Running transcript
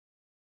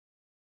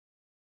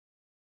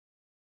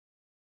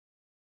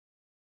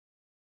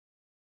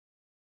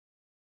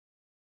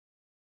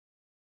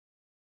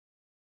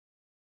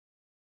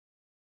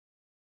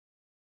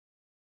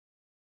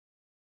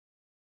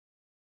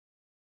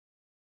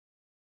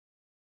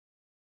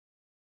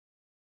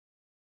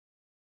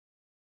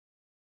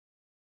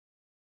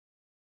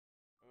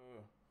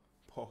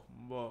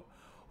But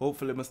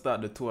hopefully I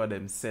start the two of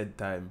them said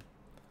time.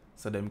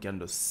 So them can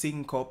just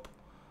sync up.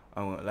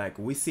 And like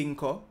we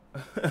sync up.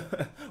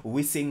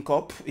 We sync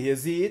up. You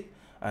see it?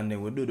 And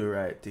then we do the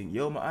right thing.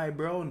 Yo, my eye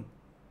brown.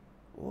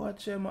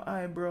 Watch my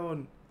eye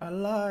brown. I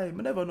lie. I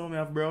never know me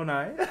have brown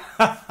eye.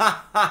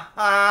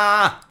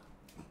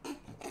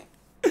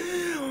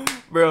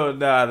 Bro,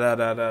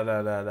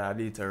 nah. I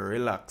need to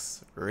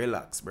relax.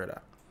 Relax,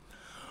 brother.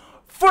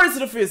 First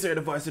to the face here,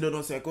 the voice you don't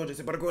know, say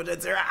kogency, but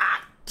kogency.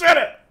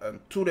 And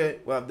today,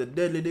 we have the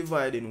deadly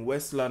divide in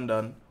West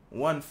London,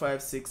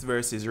 156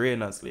 versus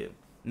Rayners Lane.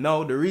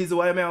 Now, the reason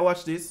why I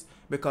watch this,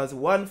 because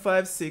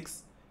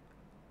 156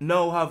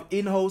 now have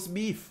in-house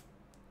beef.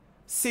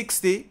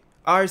 60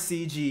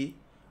 RCG,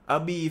 a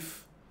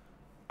beef,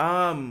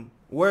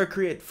 work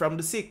rate from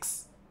the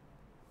 6.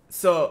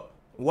 So,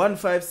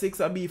 156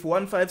 a beef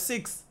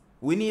 156.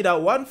 We need a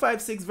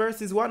 156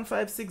 versus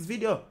 156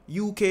 video.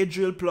 UK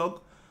drill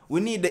plug.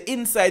 We need the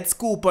inside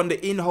scoop on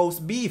the in-house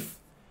beef.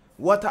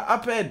 What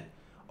happened?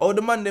 How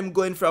the man them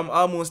going from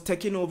almost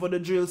taking over the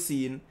drill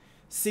scene.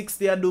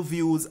 60 a do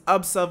views.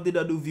 Absav did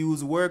a do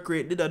views. Work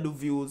rate did a do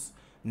views.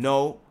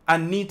 No.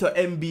 Anita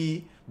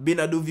MB been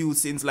a do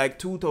views since like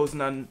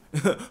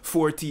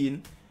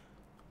 2014.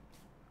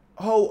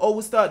 How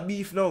we start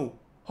beef now?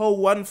 How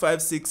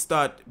 156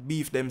 start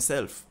beef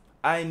themselves?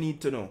 I need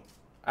to know.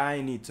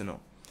 I need to know.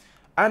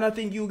 And I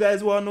think you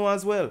guys want to know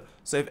as well.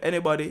 So if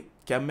anybody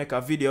can make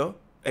a video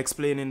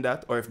explaining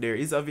that, or if there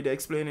is a video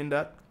explaining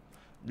that,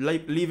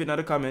 leave it in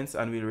the comments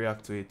and we'll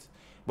react to it.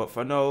 But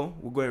for now,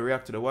 we're going to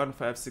react to the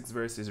 156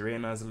 versus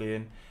Rayners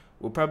Lane.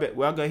 We're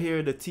going to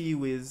hear the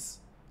T-Wiz,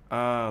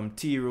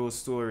 T-Rose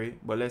story,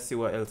 but let's see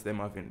what else them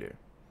have in there.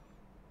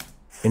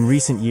 In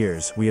recent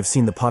years, we have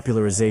seen the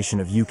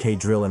popularization of UK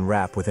drill and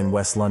rap within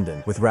West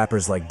London, with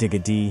rappers like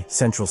Digga D,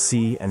 Central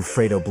C, and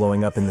Fredo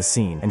blowing up in the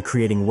scene and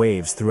creating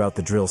waves throughout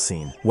the drill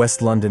scene.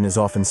 West London is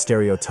often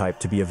stereotyped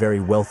to be a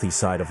very wealthy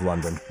side of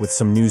London, with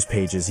some news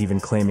pages even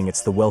claiming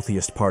it's the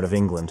wealthiest part of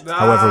England.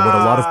 However, what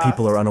a lot of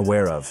people are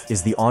unaware of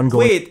is the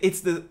ongoing— Wait,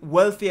 it's the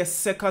wealthiest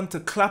second to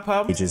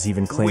Clapham? Pages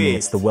even claiming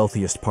it's the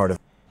wealthiest part of—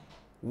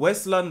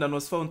 West London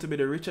was found to be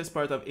the richest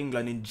part of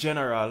England in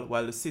general,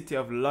 while the city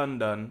of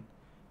London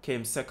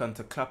came second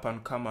to Clapham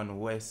Common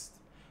West.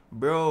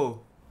 Bro.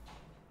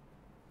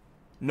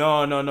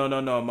 No.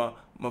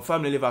 My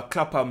family live at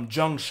Clapham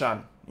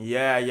Junction.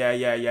 Yeah.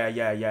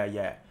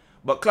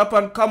 But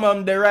Clapham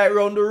Common, they right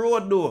round the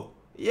road though.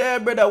 Yeah,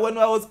 brother, when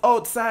I was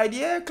outside,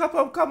 yeah,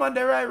 Clapham Common,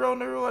 they right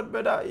round the road,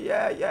 brother.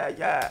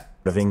 Yeah.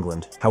 Of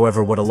England.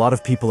 However, what a lot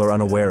of people are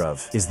unaware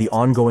of is the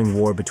ongoing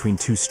war between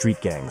two street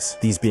gangs,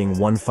 these being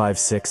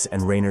 156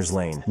 and Rayners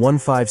Lane.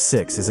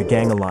 156 is a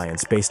gang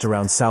alliance based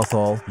around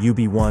Southall,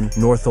 UB1,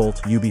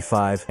 Northolt,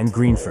 UB5, and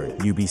Greenford,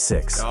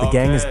 UB6. The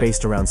gang is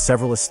based around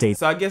several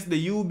estates. So I guess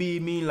the UB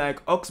mean like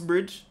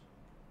Uxbridge.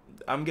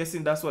 I'm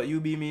guessing that's what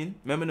UB mean.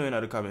 Let me know in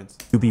the comments.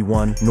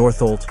 UB1,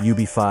 Northolt,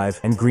 UB5,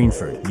 and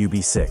Greenford,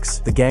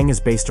 UB6. The gang is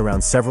based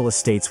around several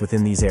estates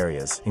within these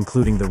areas,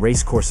 including the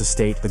Racecourse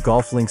Estate, the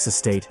Golf Links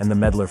Estate, and the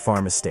Medlar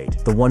Farm Estate.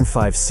 The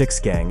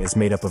 156 gang is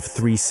made up of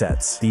 3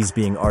 sets, these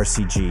being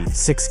RCG,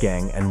 6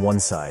 gang, and 1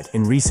 side.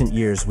 In recent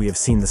years, we have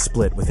seen the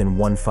split within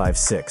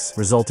 156,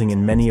 resulting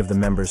in many of the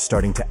members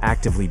starting to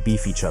actively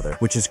beef each other,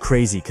 which is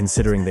crazy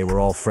considering they were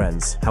all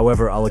friends.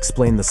 However, I'll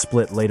explain the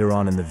split later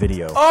on in the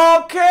video.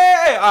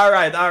 Okay!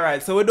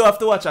 Alright, so we don't have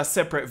to watch a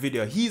separate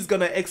video. He's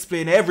gonna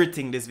explain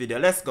everything this video.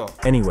 Let's go.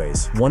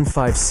 Anyways,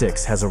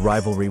 156 has a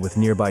rivalry with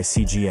nearby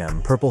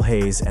CGM, Purple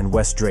Haze, and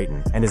West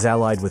Drayton, and is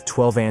allied with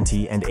 12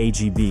 Anti and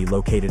AGB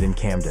located in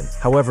Camden.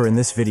 However, in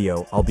this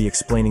video, I'll be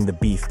explaining the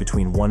beef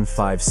between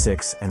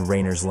 156 and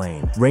Rayners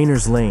Lane.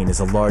 Rayners Lane is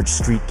a large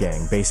street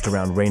gang based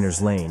around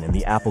Rayners Lane and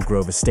the Apple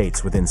Grove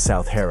Estates within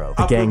South Harrow.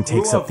 The gang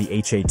takes up the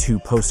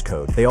HA2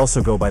 postcode. They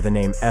also go by the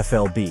name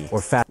FLB,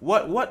 or Fat—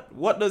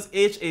 What does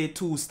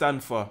HA2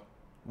 stand for?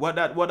 What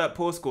that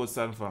postcode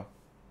stand for?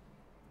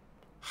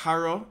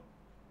 Harrow?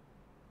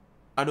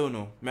 I don't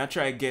know. May I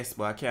try guess,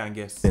 but I can't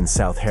guess. In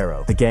South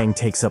Harrow. The gang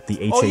takes up the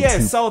HA2— Oh yeah,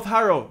 South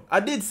Harrow.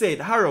 I did say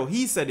it. Harrow.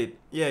 He said it.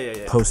 Yeah.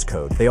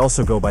 Postcode. They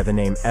also go by the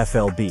name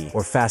FLB,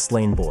 or Fast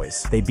Lane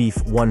Boys. They beef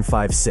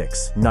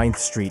 156, 9th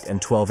Street,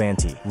 and 12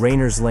 Anti.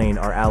 Rayners Lane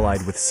are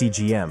allied with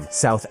CGM,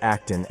 South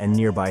Acton, and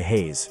nearby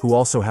Hayes, who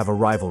also have a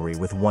rivalry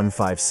with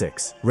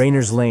 156.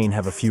 Rayners Lane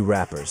have a few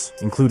rappers,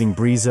 including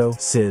Breezo,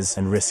 Sizz,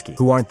 and Risky,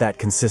 who aren't that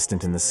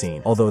consistent in the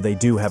scene, although they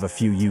do have a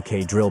few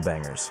UK drill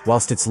bangers.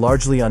 Whilst it's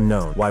largely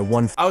unknown why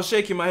I was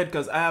shaking my head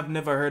because I have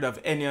never heard of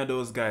any of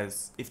those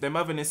guys. If them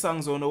have any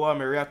songs on the one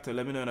me react to,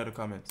 let me know in the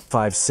comments.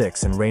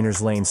 156 and Rayners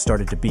Rayners Lane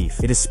started to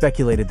beef. It is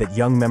speculated that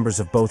young members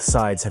of both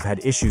sides have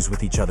had issues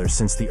with each other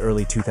since the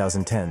early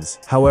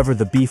 2010s. However,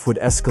 the beef would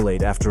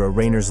escalate after a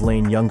Rayners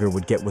Lane younger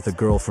would get with a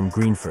girl from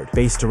Greenford,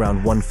 based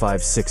around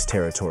 156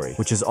 territory,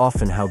 which is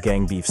often how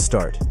gang beefs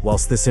start.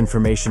 Whilst this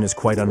information is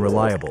quite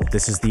unreliable,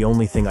 this is the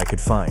only thing I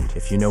could find.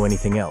 If you know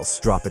anything else,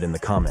 drop it in the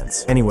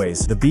comments.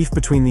 Anyways, the beef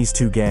between these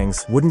two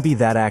gangs wouldn't be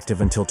that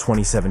active until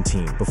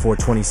 2017. Before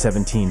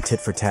 2017,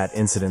 tit-for-tat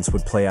incidents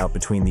would play out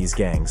between these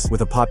gangs,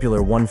 with a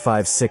popular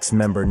 156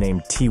 member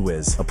named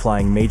T-Wiz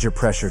applying major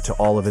pressure to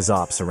all of his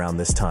ops around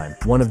this time.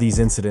 One of these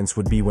incidents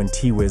would be when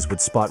T-Wiz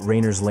would spot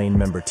Rayners Lane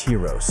member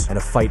T-Rose, and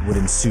a fight would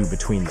ensue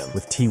between them,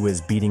 with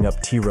T-Wiz beating up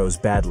T-Rose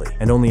badly.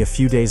 And only a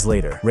few days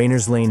later,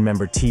 Rayners Lane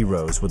member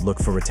T-Rose would look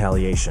for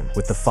retaliation,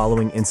 with the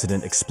following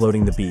incident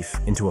exploding the beef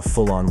into a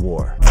full-on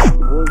war.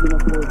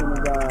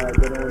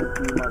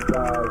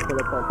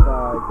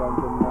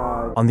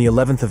 On the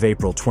 11th of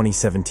April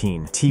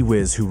 2017,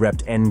 T-Wiz, who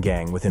repped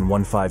N-Gang within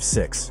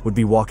 156, would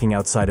be walking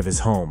outside of his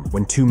home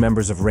when two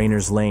members of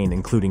Rayners Lane,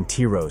 including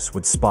T-Rose,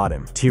 would spot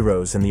him.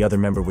 T-Rose and the other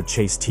member would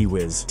chase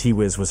T-Wiz.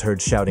 T-Wiz was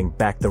heard shouting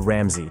 "Back the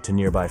Ramsey" to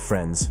nearby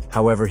friends.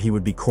 However, he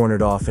would be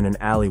cornered off in an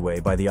alleyway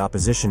by the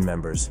opposition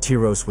members.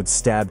 T-Rose would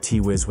stab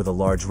T-Wiz with a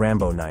large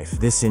Rambo knife.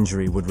 This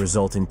injury would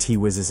result in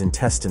T-Wiz's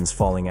intestines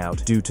falling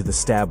out due to the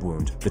stab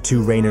wound. The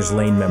two Rayners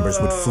Lane members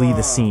would flee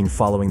the scene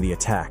following the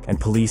attack, and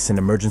police and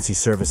emergency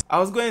service. I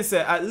was going to say,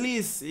 at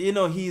least, you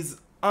know, he's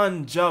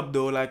on job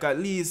though. Like, at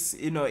least,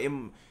 you know,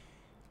 him,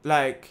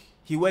 like,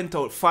 he went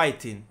out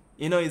fighting.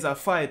 You know, he's a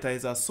fighter,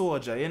 he's a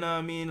soldier, you know what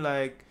I mean?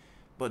 Like,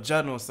 but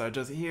Janos are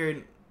just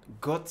hearing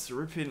guts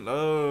ripping.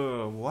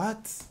 Oh,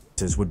 what?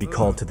 Would be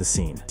called to the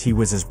scene.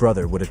 T-Wiz's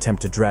brother would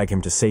attempt to drag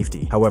him to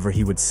safety. However,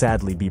 he would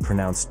sadly be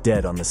pronounced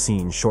dead on the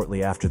scene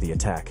shortly after the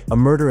attack. A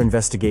murder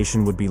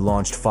investigation would be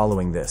launched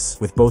following this,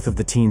 with both of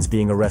the teens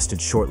being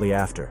arrested shortly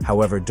after.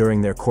 However,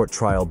 during their court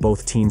trial,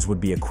 both teens would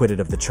be acquitted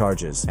of the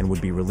charges and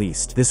would be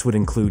released. This would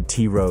include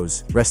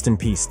T-Rose. Rest in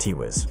peace,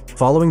 T-Wiz.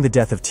 Following the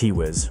death of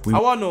T-Wiz, I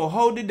want to know,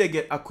 how did they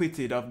get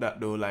acquitted of that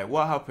though? Like,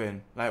 what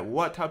happened? Like,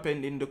 what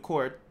happened in the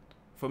court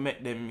for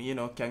make them, you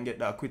know, can get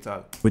the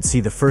acquittal? Would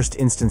see the first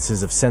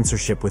instances of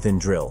censorship within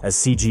drill, as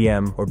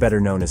CGM, or better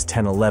known as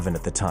 1011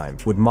 at the time,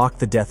 would mock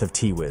the death of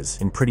T-Wiz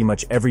in pretty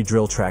much every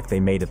drill track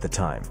they made at the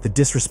time. The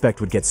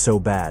disrespect would get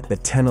so bad that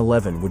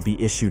 1011 would be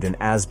issued an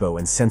ASBO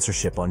and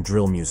censorship on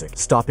drill music,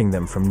 stopping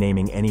them from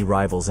naming any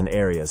rivals and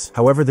areas.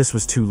 However, this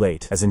was too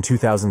late, as in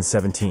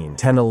 2017,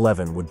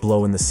 1011 would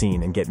blow in the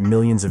scene and get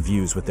millions of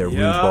views with their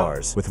rude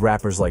bars, with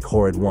rappers like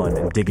Horrid One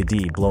and Digga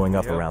D blowing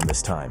up around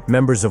this time.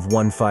 Members of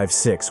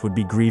 156 would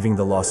be grieving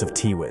the loss of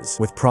T-Wiz,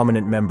 with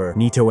prominent member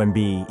Nito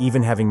MB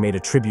even having made a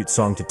tribute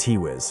song to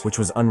T-Wiz, which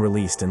was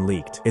unreleased and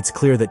leaked. It's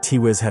clear that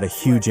T-Wiz had a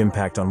huge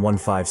impact on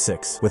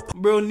 156, with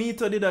Bro,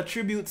 Nito did a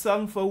tribute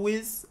song for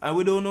Wiz, and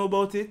we don't know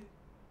about it.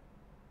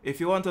 If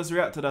you want us to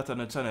react to that on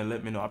the channel,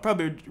 let me know. I'll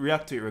probably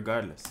react to it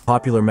regardless.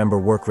 Popular member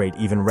Workrate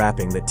even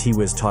rapping that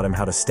T-Wiz taught him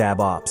how to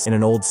stab ops in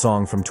an old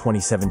song from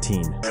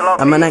 2017.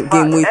 I'm in that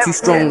game way too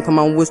strong. Come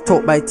on, was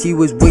taught by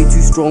T-Wiz way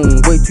too strong,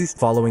 way too.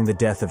 Following the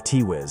death of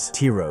T-Wiz,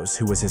 T-Rose,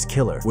 who was his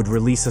killer, would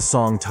release a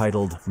song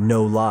titled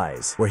No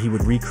Lies, where he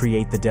would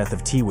recreate the death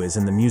of T-Wiz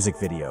in the music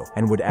video,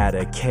 and would add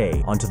a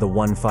K onto the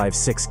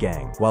 156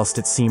 gang. Whilst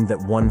it seemed that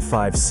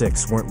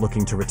 156 weren't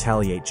looking to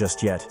retaliate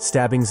just yet,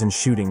 stabbings and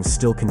shootings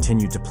still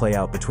continued to play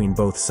out between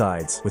both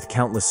sides, with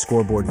countless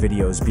scoreboard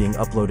videos being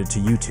uploaded to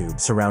YouTube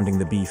surrounding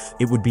the beef.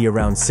 It would be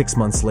around 6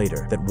 months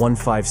later that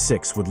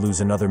 156 would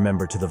lose another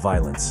member to the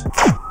violence.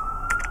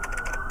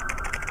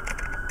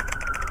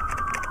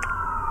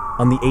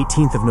 On the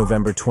 18th of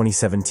November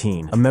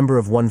 2017, a member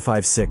of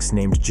 156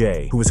 named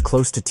Jay, who was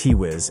close to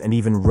T-Wiz and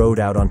even rode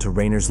out onto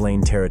Rayners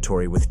Lane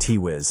territory with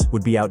T-Wiz,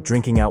 would be out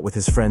drinking out with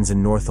his friends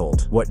in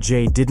Northolt. What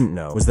Jay didn't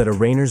know was that a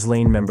Rayners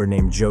Lane member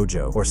named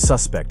Jojo, or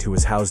suspect who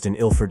was housed in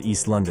Ilford,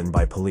 East London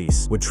by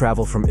police, would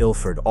travel from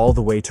Ilford all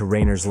the way to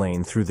Rayners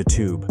Lane through the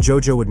tube.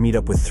 Jojo would meet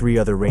up with 3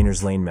 other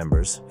Rayners Lane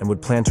members and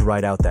would plan to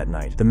ride out that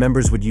night. The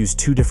members would use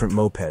 2 different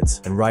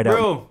mopeds and ride out.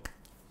 Bro,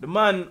 the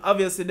man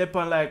obviously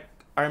depend like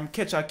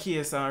catch a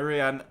case and Ray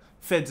and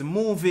feds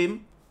move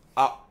him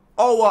an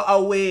hour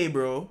away,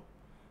 bro.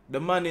 The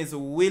man is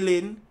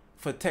willing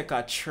for take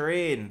a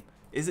train.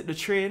 Is it the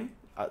train?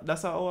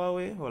 That's an hour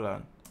away? Hold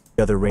on.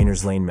 The other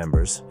Rayners Lane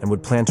members and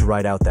would plan to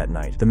ride out that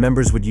night. The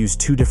members would use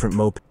 2 different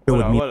mopeds.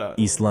 Would meet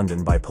East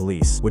London by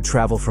police. Would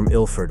travel from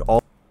Ilford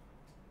all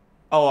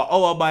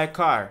hour by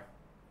car.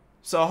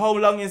 So how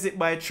long is it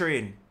by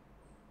train?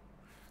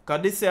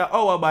 Cause this say an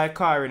hour by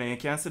car, and you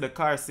can see the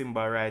car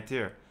symbol right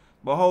here.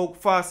 But how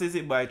fast is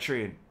it by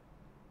train?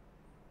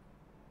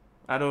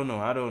 I don't know.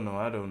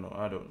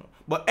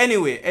 But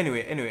anyway.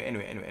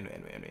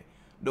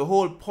 The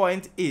whole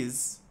point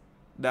is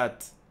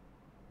that,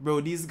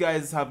 bro, these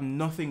guys have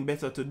nothing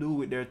better to do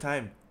with their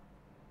time.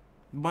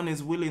 Man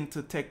is willing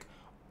to take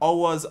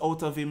hours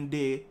out of him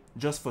day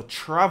just for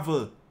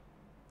travel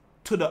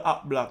to the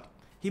up block.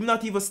 Him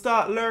not even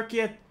start lurk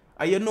yet.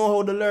 And you know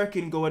how the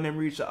lurking go when them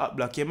reach the up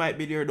block. You might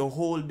be there the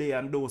whole day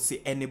and don't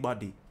see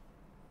anybody.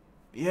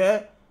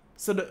 Yeah?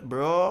 So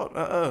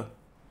bro,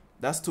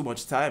 that's too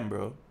much time,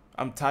 bro.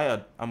 I'm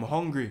tired. I'm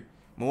hungry.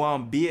 I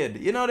want beard.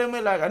 You know what I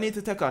mean? Like, I need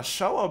to take a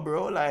shower,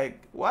 bro.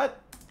 Like, what?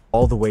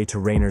 All the way to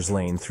Rayners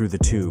Lane through the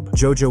tube.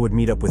 Jojo would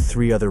meet up with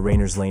 3 other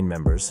Rayners Lane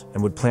members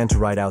and would plan to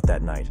ride out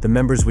that night. The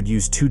members would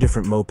use 2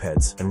 different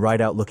mopeds and ride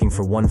out looking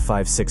for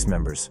 156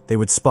 members. They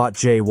would spot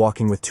Jay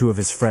walking with 2 of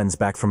his friends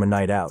back from a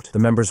night out. The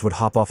members would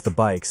hop off the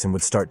bikes and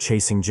would start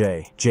chasing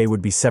Jay. Jay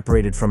would be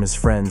separated from his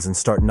friends and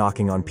start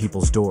knocking on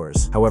people's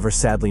doors. However,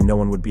 sadly, no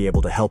one would be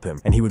able to help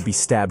him, and he would be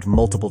stabbed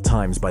multiple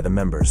times by the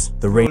members.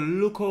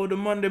 Look how the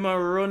man them a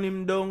run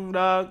him down,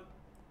 dog.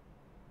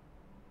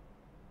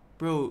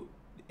 Bro,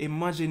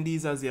 imagine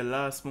these as your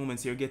last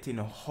moments. You're getting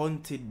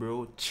hunted,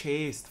 bro.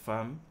 Chased,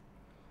 fam.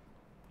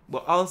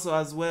 But also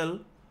as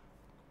well,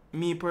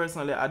 me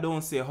personally, I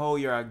don't say how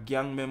you're a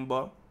gang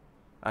member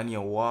and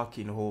you're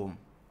walking home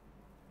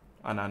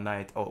on a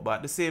night out. But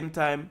at the same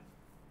time,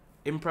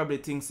 him probably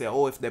thinks, say,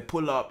 oh, if they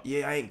pull up,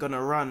 yeah, I ain't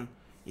gonna run.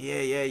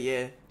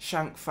 Yeah.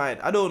 Shank fight.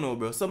 I don't know,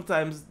 bro.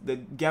 Sometimes the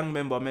gang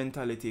member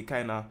mentality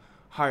kind of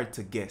hard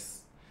to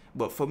guess.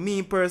 But for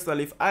me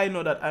personally, if I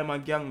know that I'm a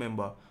gang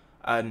member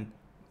and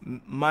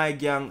my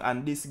gang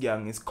and this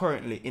gang is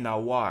currently in a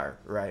war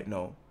right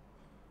now,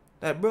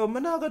 like, bro,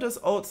 man, I got just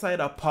outside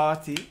a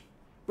party.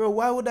 Bro,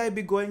 why would I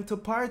be going to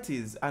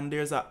parties and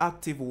there's an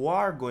active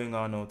war going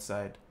on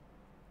outside?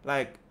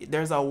 Like,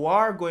 there's a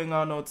war going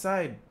on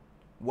outside.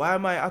 Why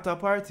am I at a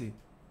party?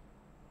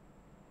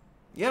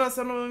 You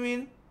understand what I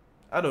mean?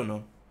 I don't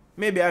know.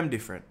 Maybe I'm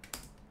different.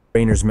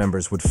 Rayners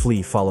members would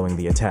flee following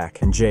the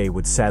attack, and Jay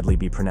would sadly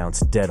be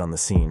pronounced dead on the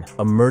scene.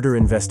 A murder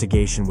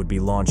investigation would be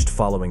launched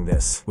following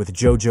this, with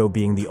Jojo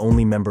being the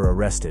only member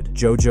arrested.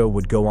 Jojo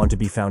would go on to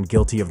be found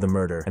guilty of the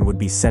murder and would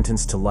be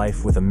sentenced to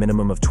life with a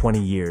minimum of 20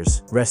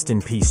 years. Rest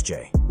in peace,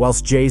 Jay.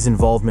 Whilst Jay's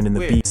involvement in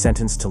the beef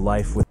sentenced to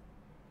life with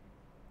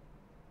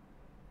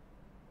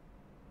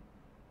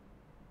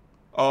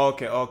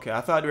Okay.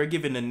 I thought we were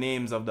giving the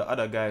names of the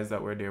other guys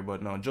that were there,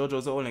 but no,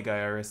 Jojo's the only guy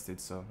arrested,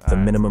 so. the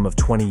minimum of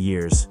 20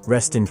 years.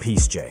 Rest in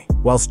peace, Jay.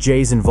 Whilst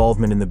Jay's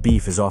involvement in the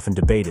beef is often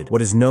debated,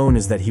 what is known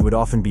is that he would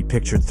often be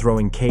pictured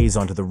throwing K's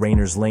onto the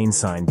Rayners Lane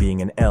sign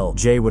being an L.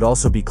 Jay would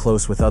also be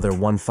close with other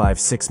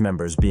 156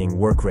 members being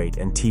Workrate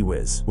and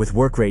T-Wiz, with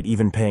Workrate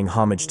even paying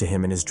homage to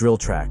him in his drill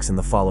tracks in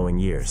the following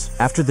years.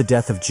 After the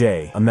death of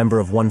Jay, a member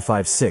of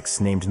 156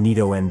 named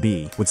Nito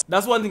NB would...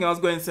 That's one thing I was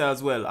going to say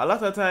as well. A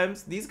lot of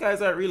times, these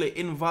guys aren't really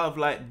involved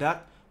like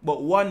that,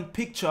 but one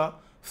picture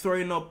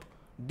throwing up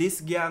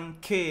this gang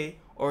K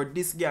or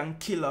this gang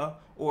killer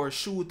or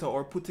shooter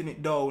or putting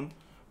it down,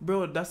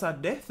 bro, that's a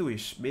death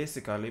wish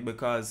basically,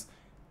 because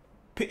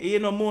you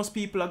know most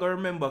people are gonna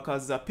remember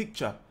because it's a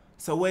picture.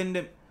 So when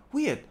them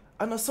wait,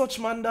 and a such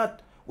man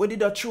that we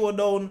did a throw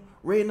down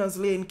Rayners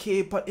Lane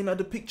K put in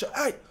the picture,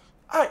 I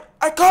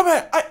come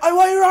here, I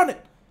want you on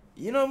it.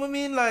 You know what I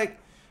mean? Like,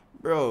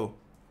 bro,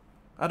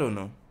 I don't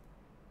know.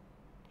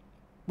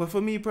 But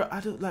for me, bro, I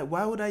don't like.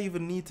 Why would I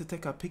even need to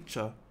take a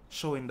picture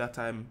showing that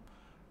I'm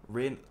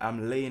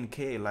laying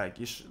K? Like,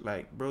 you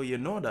like, bro, you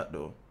know that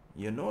though.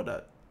 You know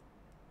that.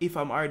 If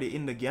I'm already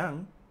in the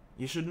gang,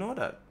 you should know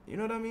that. You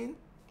know what I mean?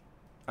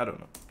 I don't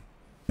know.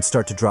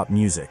 Start to drop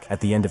music. At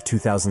the end of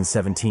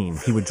 2017,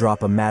 he would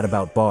drop a Mad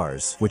About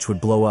Bars, which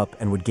would blow up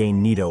and would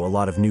gain Nito a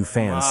lot of new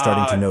fans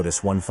starting to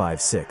notice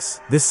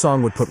 156. This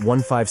song would put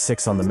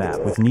 156 on the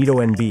map, with Nito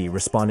NB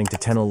responding to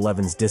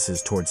 1011's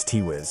disses towards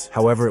T-Wiz.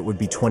 However, it would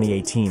be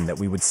 2018 that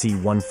we would see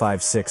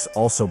 156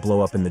 also blow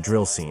up in the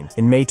drill scene.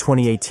 In May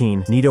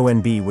 2018, Nito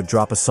NB would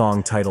drop a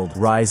song titled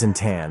Rise and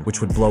Tan,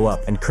 which would blow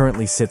up and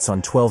currently sits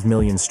on 12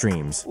 million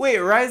streams. Wait,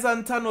 Rise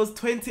and Tan was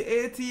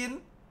 2018?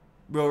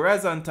 Bro,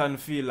 Rise and Tan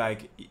feel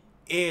like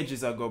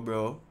ages ago,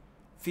 bro.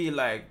 Feel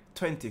like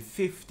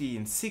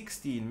 2015,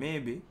 16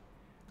 maybe.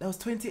 That was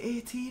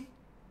 2018?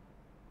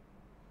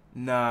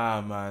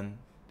 Nah, man.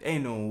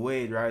 Ain't no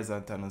way Rise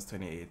and Tan was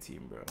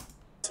 2018, bro.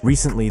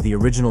 Recently, the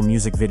original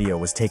music video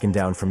was taken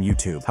down from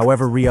YouTube.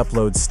 However,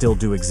 re-uploads still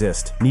do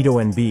exist. Nito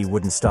NB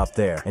wouldn't stop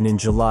there, and in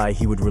July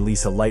he would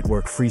release a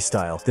Lightwork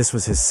freestyle. This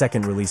was his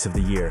second release of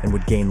the year and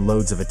would gain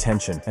loads of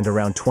attention. And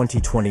around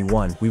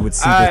 2021, we would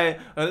see that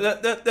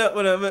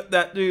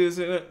juice,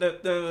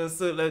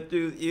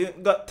 you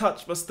got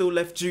touched but still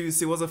left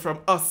juice. It wasn't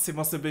from us, it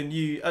must have been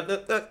you.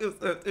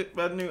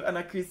 Brand new,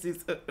 and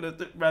Chrissy's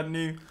brand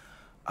new.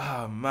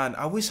 Ah, man,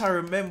 I wish I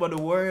remember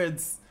the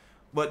words.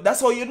 But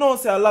that's how you know,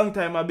 say a long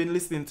time I've been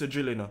listening to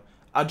drill, you know.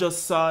 I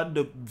just saw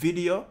the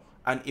video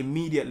and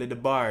immediately the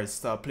bars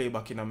start play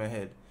back in my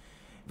head.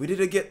 We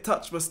didn't get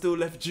touched but still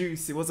left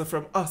juice. It wasn't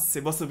from us,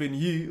 it must have been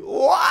you.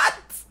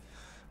 What?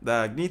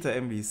 Dog, Nito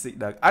MB sick,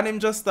 dog. And him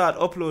just start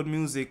upload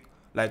music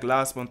like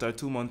last month or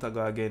 2 months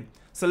ago again.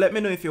 So let me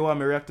know if you want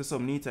me react to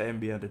some Nito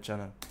MB on the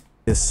channel.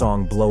 This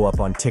song blow up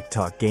on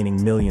TikTok,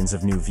 gaining millions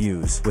of new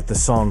views. With the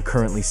song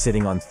currently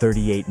sitting on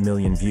 38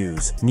 million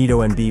views, Nito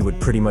NB would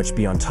pretty much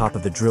be on top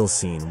of the drill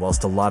scene,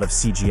 whilst a lot of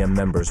CGM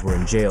members were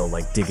in jail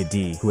like Digga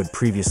D, who had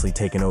previously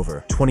taken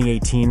over.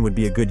 2018 would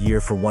be a good year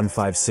for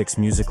 156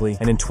 musically,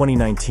 and in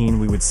 2019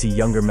 we would see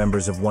younger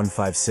members of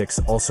 156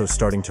 also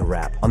starting to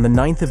rap. On the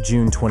 9th of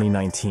June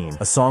 2019,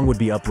 a song would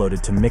be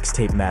uploaded to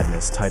Mixtape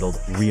Madness titled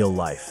Real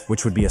Life,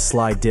 which would be a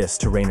sly diss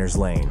to Rayners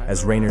Lane,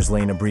 as Rayners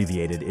Lane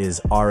abbreviated is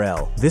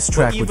RL. This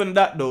track but even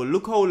that though,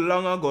 look how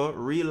long ago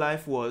Real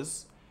Life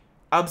was.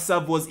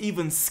 Absav was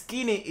even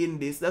skinny in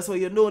this. That's why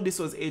you know this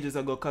was ages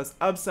ago, because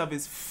Absav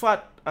is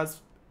fat as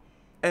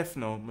F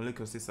now, my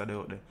little sister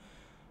out there.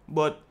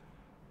 But,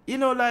 you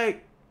know,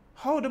 like,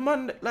 how the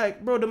man,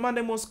 like, bro, the man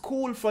them was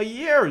cool for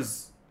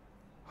years.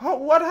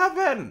 What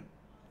happened?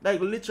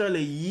 Like,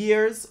 literally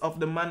years of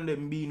the man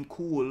them being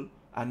cool,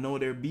 and now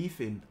they're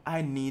beefing.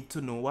 I need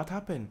to know what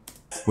happened.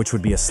 Which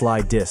would be a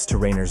sly diss to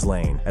Rayners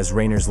Lane, as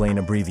Rayners Lane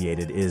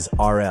abbreviated is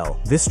RL.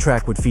 This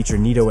track would feature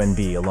Nito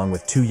NB along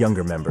with two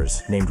younger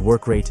members, named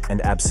Workrate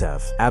and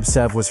Absav.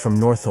 Absav was from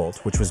Northolt,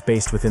 which was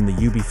based within the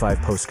UB5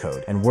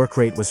 postcode, and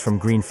Workrate was from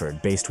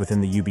Greenford, based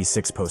within the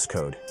UB6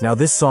 postcode. Now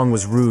this song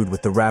was rude,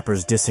 with the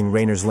rappers dissing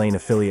Rayners Lane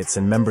affiliates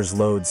and members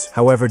loads.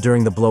 However,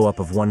 during the blow-up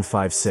of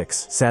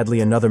 156, sadly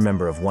another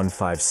member of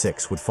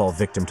 156 would fall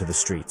victim to the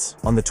streets.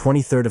 On the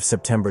 23rd of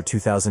September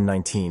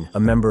 2019, a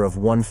member of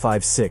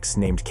 156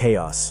 named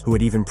Chaos, who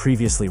had even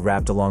previously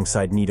rapped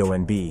alongside Nito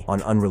NB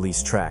on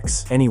unreleased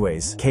tracks.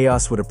 Anyways,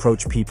 Chaos would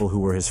approach people who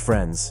were his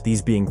friends,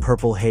 these being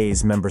Purple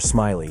Haze member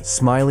Smiley.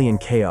 Smiley and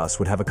Chaos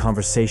would have a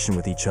conversation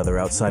with each other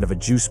outside of a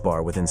juice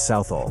bar within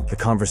Southall. The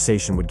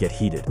conversation would get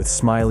heated, with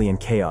Smiley and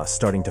Chaos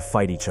starting to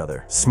fight each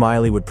other.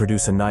 Smiley would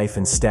produce a knife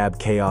and stab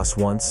Chaos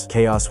once.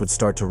 Chaos would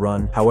start to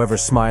run. However,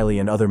 Smiley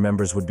and other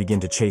members would begin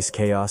to chase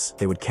Chaos.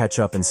 They would catch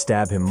up and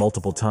stab him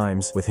multiple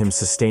times, with him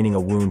sustaining a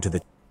wound to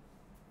the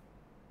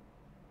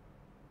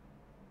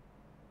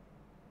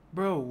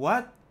Bro,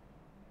 what?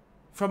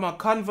 From a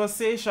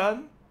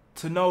conversation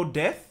to now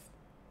death?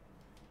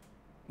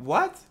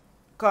 What?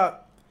 Cause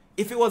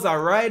if it was a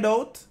ride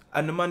out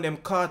and the man them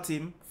caught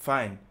him,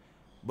 fine.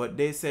 But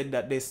they said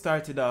that they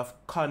started off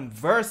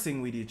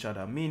conversing with each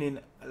other. Meaning,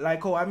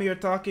 like how I'm here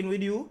talking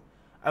with you,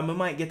 and we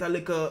might get a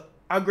little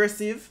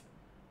aggressive,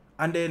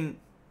 and then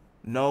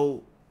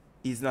now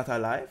he's not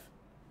alive?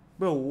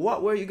 Bro,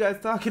 what were you guys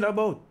talking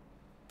about?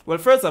 Well,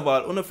 first of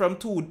all, only from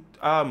two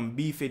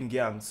beefing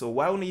gangs, so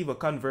why only even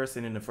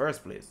conversing in the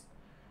first place?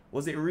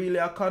 Was it really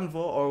a convo,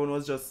 or when it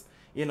was just,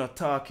 you know,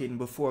 talking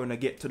before when I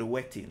get to the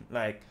wetting?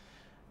 Like,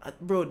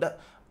 bro,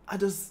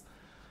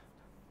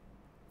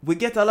 we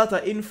get a lot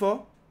of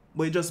info,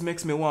 but it just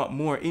makes me want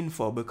more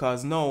info,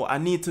 because now I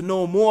need to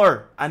know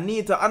more. I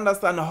need to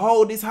understand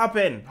how this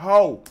happened.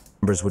 How?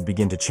 Members would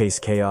begin to chase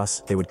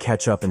Chaos. They would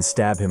catch up and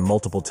stab him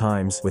multiple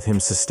times, with him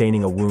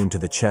sustaining a wound to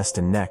the chest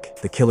and neck.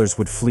 The killers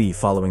would flee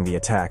following the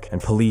attack,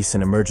 and police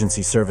and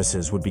emergency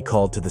services would be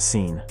called to the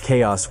scene.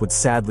 Chaos would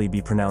sadly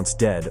be pronounced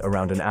dead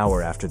around an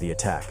hour after the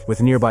attack,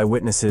 with nearby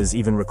witnesses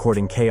even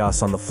recording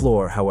Chaos on the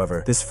floor.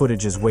 However, this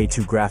footage is way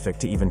too graphic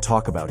to even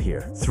talk about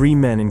here. 3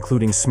 men,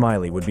 including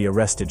Smiley, would be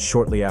arrested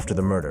shortly after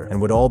the murder,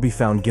 and would all be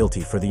found guilty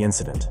for the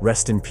incident.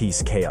 Rest in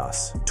peace,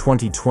 Chaos.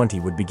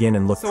 2020 would begin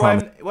and look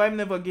promising. Why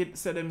never get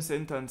said them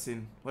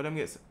sentencing? What I'm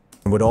getting?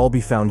 Would all be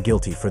found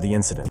guilty for the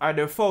incident. Are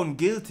they found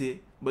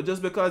guilty? But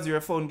just because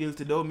you're found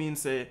guilty don't mean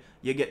say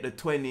you get the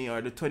 20 or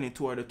the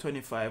 22 or the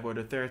 25 or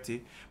the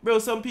 30. Bro,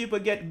 some people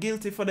get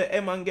guilty for the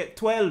M and get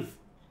 12,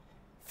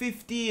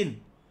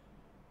 15.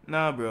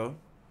 Nah, bro.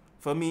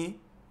 For me,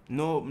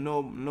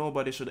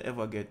 nobody should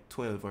ever get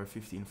 12 or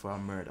 15 for a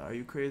murder. Are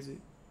you crazy?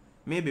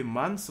 Maybe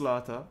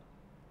manslaughter,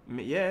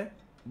 yeah,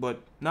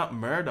 but not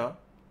murder.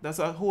 That's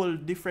a whole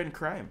different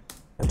crime.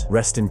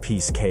 Rest in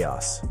peace,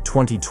 Chaos.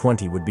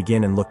 2020 would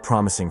begin and look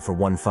promising for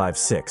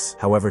 156.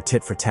 However,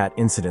 tit-for-tat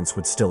incidents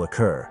would still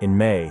occur. In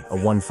May, a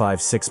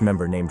 156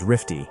 member named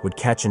Rifty would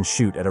catch and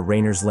shoot at a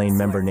Rayners Lane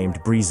member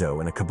named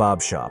Brizo in a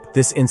kebab shop.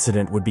 This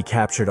incident would be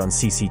captured on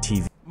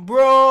CCTV.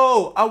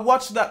 Bro, I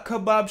watch that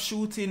kebab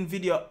shooting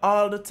video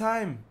all the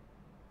time.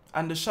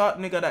 And the short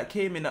nigga that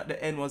came in at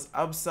the end was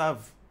Absav.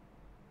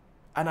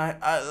 And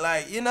I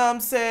like, you know what I'm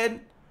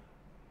saying?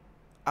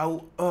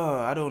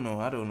 I don't know.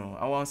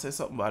 I want to say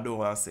something, but I don't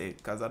want to say it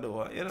because I don't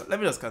want, you know,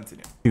 let me just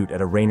continue. Shoot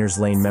at a Rayners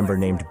Lane member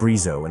named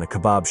Brizo in a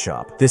kebab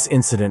shop. This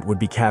incident would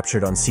be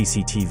captured on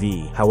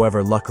CCTV.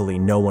 However, luckily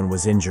no one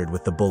was injured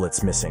with the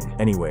bullets missing.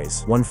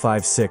 Anyways,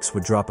 156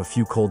 would drop a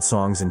few cold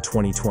songs in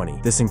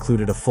 2020. This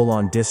included a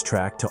full-on diss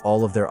track to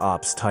all of their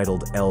ops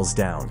titled L's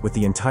Down, with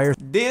the entire...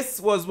 This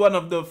was one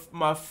of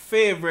my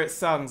favorite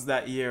songs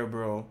that year,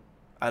 bro.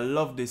 I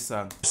love this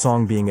song.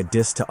 Song being a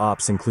diss to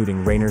ops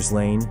including Rayners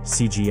Lane,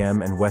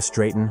 CGM, and West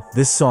Drayton.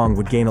 This song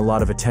would gain a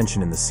lot of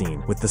attention in the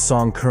scene, with the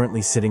song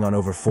currently sitting on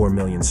over 4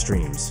 million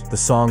streams. The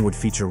song would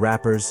feature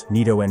rappers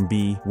Nito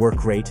NB,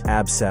 Work Rate,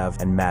 Absav,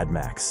 and Mad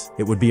Max.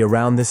 It would be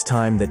around this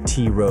time that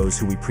T Rose,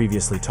 who we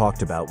previously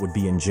talked about, would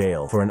be in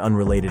jail for an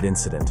unrelated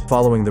incident.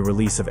 Following the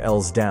release of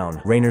L's Down,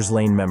 Rayners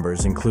Lane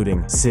members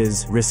including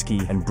Sizz, Risky,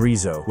 and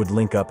Breezo would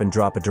link up and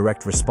drop a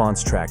direct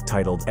response track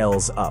titled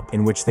L's Up,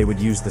 in which they would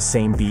use the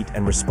same beat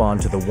and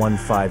respond to the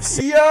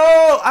 156. Yo,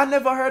 I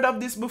never heard of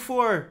this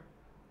before.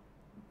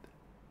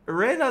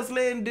 Rayners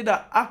Lane did an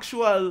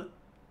actual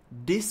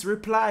diss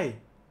reply.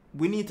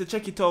 We need to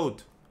check it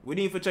out. We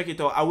need to check it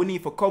out. And we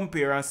need to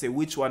compare and say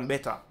which one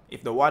better.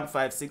 If the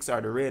 156 or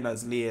the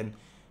Rayners Lane,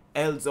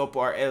 L's Up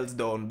or L's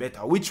Down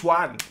better. Which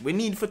one? We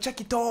need to check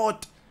it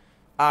out.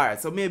 Alright,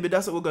 so maybe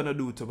that's what we're gonna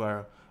do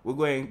tomorrow. We're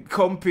going to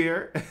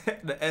compare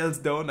the L's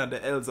Down and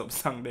the L's Up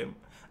song them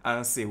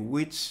and see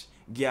which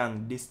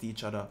gang dissed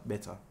each other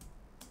better.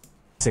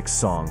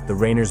 Song. The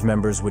Rayners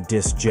members would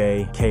diss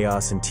Jay,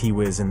 Chaos, and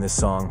T-Wiz in this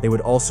song. They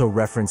would also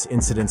reference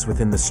incidents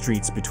within the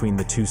streets between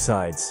the two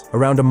sides.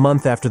 Around a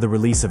month after the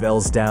release of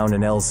L's Down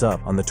and L's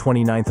Up, on the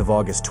 29th of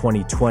August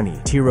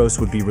 2020, T-Rose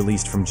would be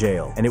released from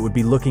jail, and it would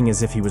be looking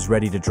as if he was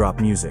ready to drop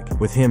music,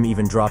 with him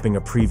even dropping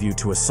a preview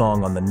to a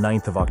song on the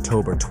 9th of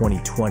October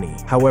 2020.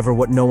 However,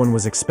 what no one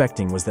was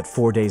expecting was that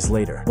 4 days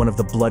later, one of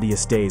the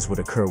bloodiest days would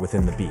occur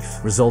within the beef,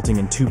 resulting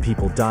in 2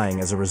 people dying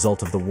as a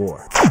result of the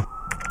war.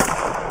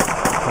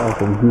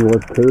 Who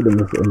was killed in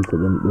this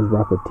incident was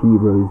rapper T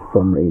Rose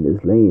from Rayners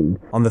Lane.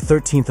 On the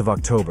 13th of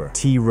October,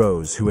 T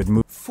Rose, who had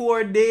moved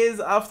 4 days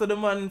after the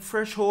man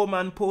fresh home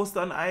and post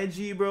on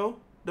IG, bro.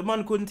 The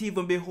man couldn't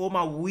even be home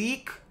a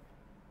week.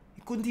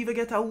 He couldn't even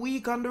get a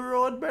week on the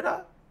road,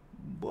 brother.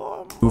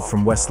 moved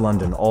from West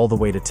London all the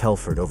way to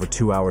Telford, over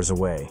 2 hours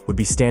away, would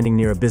be standing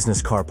near a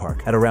business car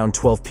park. At around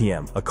 12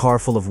 p.m., a car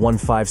full of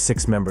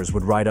 156 members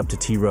would ride up to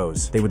T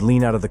Rose. They would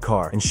lean out of the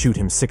car and shoot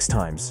him 6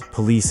 times.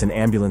 Police and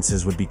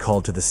ambulances would be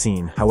called to the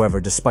scene. However,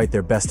 despite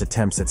their best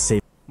attempts at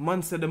saving,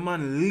 man said the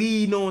man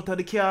lean out of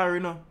the car,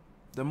 you know.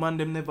 The man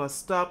them never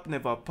stop,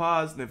 never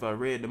pause, never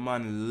raid. The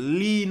man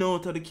lean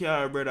out of the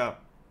car, brother.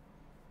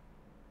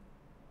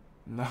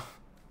 No.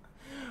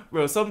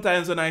 Bro,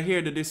 sometimes when I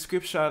hear the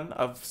description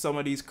of some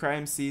of these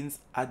crime scenes,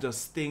 I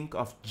just think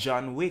of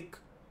John Wick,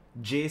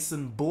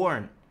 Jason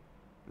Bourne,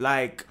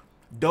 like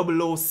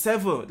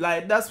 007.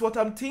 Like, that's what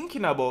I'm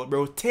thinking about,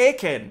 bro.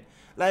 Taken.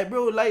 Like,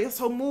 bro, like, it's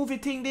a movie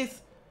thing,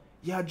 this.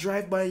 You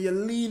drive by, you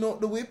lean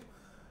out the whip.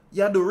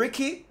 You do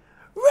Ricky.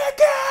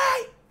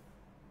 Ricky!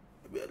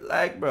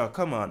 Like, bro,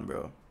 come on,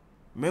 bro.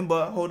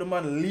 Remember how the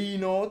man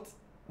lean out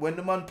when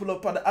the man pull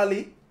up at the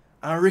alley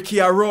and Ricky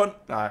a run?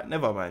 Alright,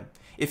 never mind.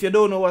 If you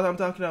don't know what I'm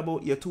talking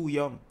about, you're too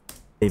young.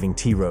 Saving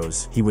T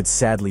Rose, he would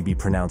sadly be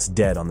pronounced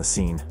dead on the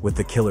scene, with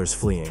the killers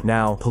fleeing.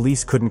 Now,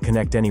 police couldn't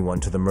connect anyone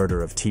to the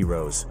murder of T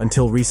Rose,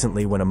 until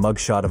recently when a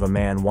mugshot of a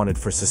man wanted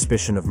for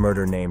suspicion of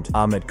murder named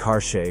Ahmed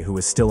Karshe, who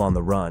is still on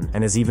the run,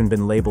 and has even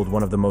been labeled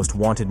one of the most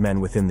wanted men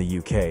within the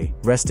UK.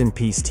 Rest in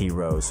peace, T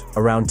Rose.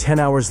 Around 10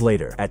 hours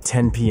later, at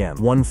 10 p.m.,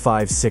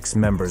 156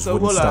 members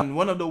wouldn't stop.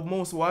 One of the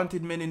most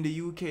wanted men in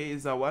the UK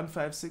is a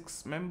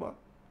 156 member?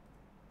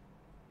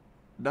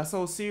 That's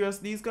how serious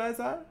these guys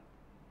are?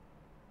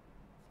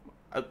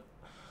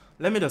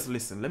 Let me just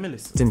listen, let me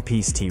listen. In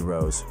peace, T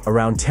Rose.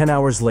 Around 10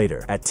 hours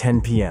later, at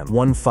 10 p.m.,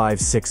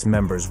 156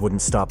 members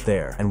wouldn't stop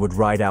there and would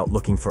ride out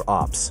looking for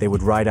ops. They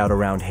would ride out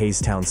around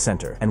Hayes Town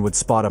Center and would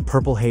spot a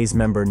Purple Haze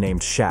member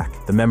named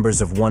Shaq. The members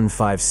of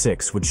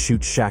 156 would shoot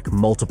Shaq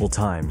multiple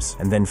times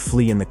and then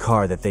flee in the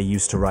car that they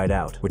used to ride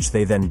out, which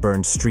they then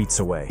burned streets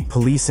away.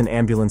 Police and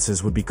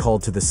ambulances would be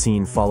called to the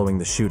scene following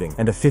the shooting,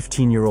 and a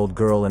 15-year-old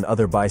girl and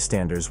other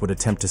bystanders would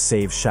attempt to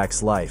save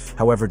Shaq's life.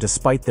 However,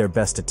 despite their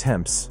best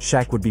attempts,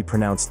 Shaq would be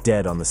pronounced dead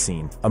on the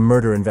scene. A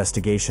murder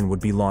investigation would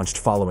be launched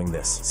following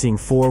this, seeing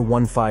 4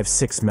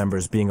 156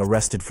 members being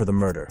arrested for the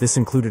murder. This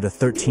included a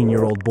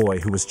 13-year-old boy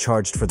who was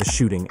charged for the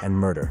shooting and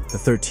murder. The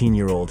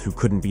 13-year-old, who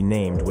couldn't be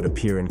named, would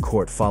appear in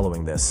court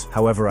following this.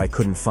 However, I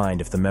couldn't find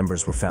if the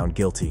members were found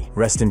guilty.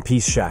 Rest in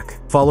peace, Shaq.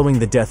 Following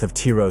the death of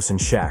T Rose and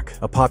Shaq,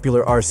 a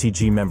popular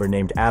RCG member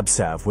named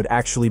Absav would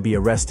actually be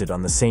arrested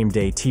on the same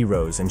day T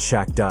Rose and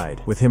Shaq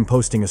died, with him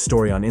posting a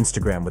story on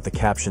Instagram with the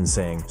caption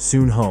saying,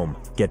 "Soon home,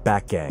 get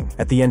back gang."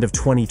 At the end of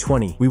 2020,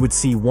 we would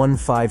see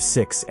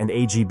 156 and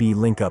AGB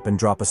link up and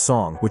drop a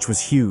song, which was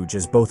huge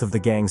as both of the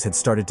gangs had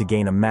started to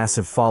gain a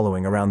massive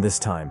following around this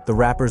time. The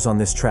rappers on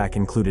this track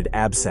included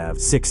Absav,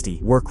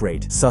 60, Work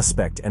Rate,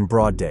 Suspect, and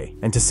Broad Day.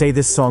 And to say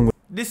this song,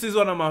 this is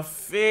one of my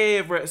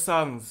favorite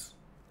songs.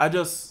 I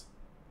just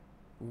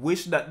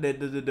wish that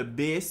the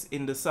bass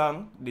in the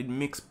song did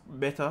mix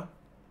better.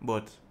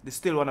 But it's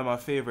still one of my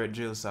favorite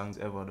drill songs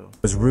ever though.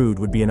 Was rude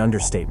would be an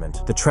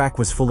understatement. The track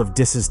was full of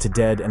disses to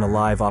dead and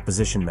alive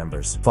opposition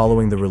members.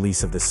 Following the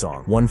release of this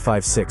song,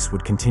 156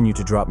 would continue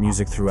to drop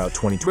music throughout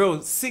 2020. Bro,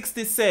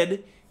 60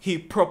 said he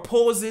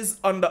proposes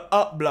on the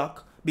up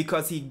block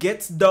because he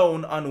gets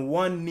down on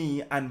one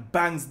knee and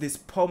bangs this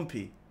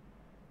pumpy.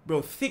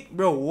 Bro,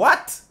 bro,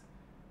 what?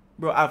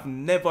 Bro, I've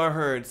never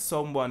heard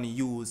someone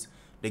use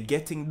the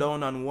getting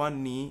down on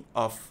one knee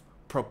of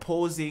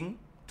proposing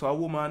to a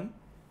woman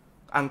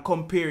and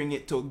comparing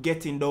it to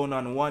getting down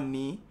on one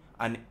knee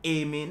and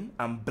aiming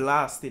and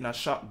blasting a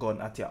shotgun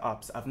at your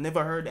ops. I've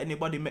never heard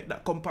anybody make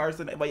that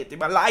comparison ever yet in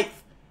my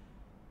life.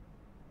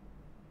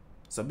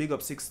 So big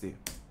up 60.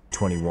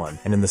 2021,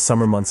 and in the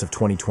summer months of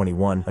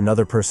 2021,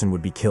 another person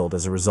would be killed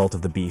as a result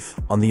of the beef.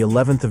 On the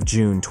 11th of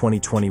June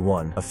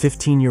 2021, a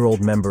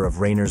 15-year-old member of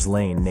Rayners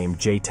Lane named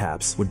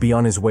J-Taps would be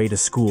on his way to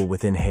school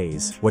within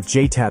INHOUSE. What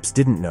J-Taps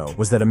didn't know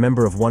was that a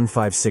member of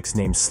 156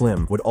 named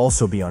Slim would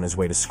also be on his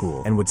way to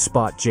school and would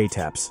spot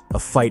J-Taps. A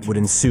fight would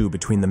ensue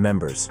between the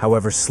members.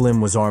 However, Slim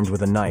was armed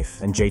with a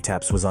knife and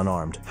J-Taps was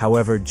unarmed.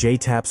 However,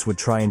 J-Taps would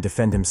try and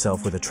defend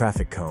himself with a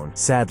traffic cone.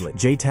 Sadly,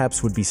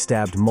 J-Taps would be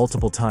stabbed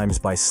multiple times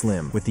by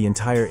Slim, with the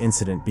entire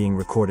incident being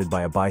recorded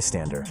by a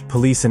bystander.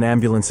 Police and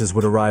ambulances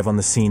would arrive on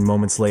the scene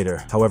moments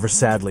later. However,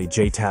 sadly,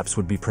 J-Taps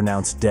would be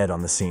pronounced dead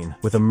on the scene,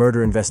 with a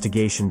murder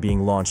investigation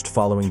being launched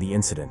following the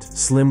incident.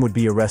 Slim would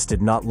be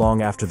arrested not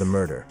long after the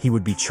murder. He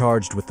would be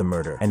charged with the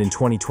murder, and in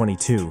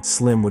 2022,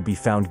 Slim would be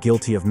found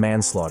guilty of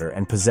manslaughter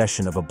and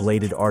possession of a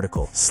bladed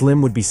article.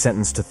 Slim would be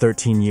sentenced to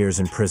 13 years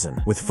in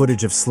prison, with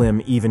footage of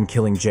Slim even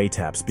killing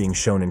J-Taps being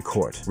shown in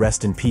court.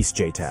 Rest in peace,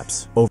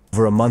 J-Taps.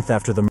 Over a month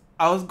after the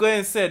I was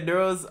going to say there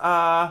was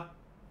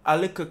a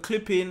little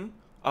clipping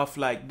of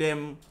like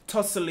them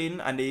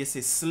tussling and they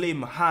see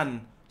Slim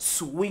hand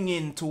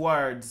swinging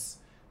towards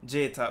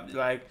J-Tap.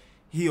 Like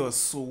he was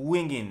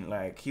swinging,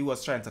 like he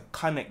was trying to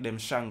connect them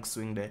shank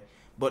swing there.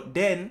 But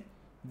then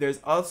there's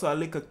also a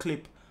little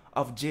clip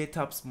of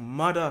J-Tap's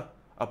mother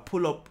a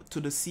pull up to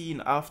the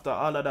scene after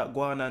all of that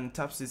going on and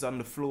Taps is on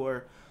the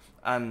floor.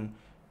 And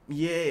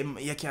yeah,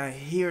 you can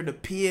hear the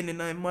pain in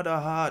her mother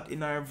heart,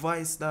 in her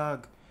voice,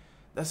 dog.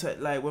 That's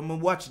what, like, when we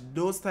watch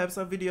those types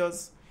of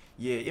videos,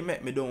 yeah, it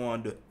make me don't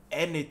want to do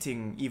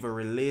anything even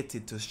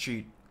related to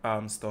street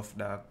stuff,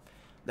 dog.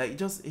 Like,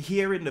 just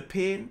hearing the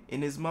pain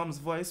in his mom's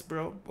voice,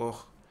 bro.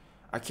 Oh,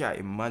 I can't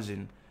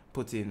imagine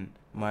putting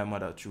my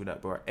mother through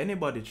that, bro.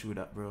 Anybody through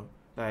that, bro.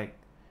 Like,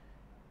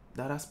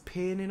 that's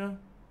pain, you know?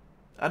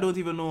 I don't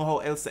even know how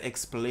else to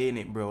explain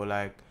it, bro.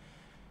 Like,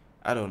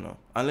 I don't know.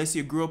 Unless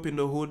you grew up in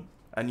the hood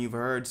and you've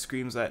heard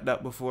screams like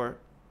that before,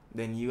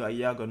 then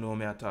you're gonna know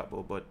me I talk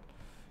about. But,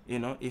 you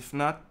know, if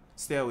not,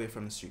 stay away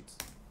from the streets.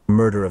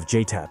 Murder of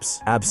J-Taps,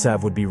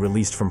 Absav would be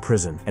released from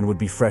prison and would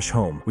be fresh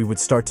home. We would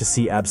start to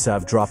see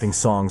Absav dropping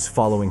songs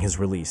following his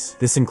release.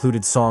 This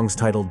included songs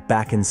titled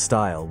Back in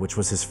Style, which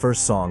was his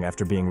first song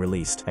after being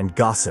released, and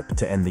Gossip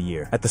to end the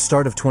year. At the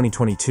start of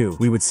 2022,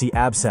 we would see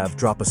Absav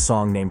drop a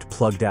song named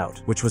Plugged Out,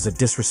 which was a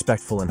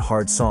disrespectful and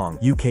hard song.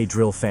 UK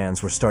drill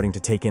fans were starting to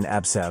take in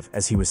Absav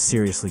as he was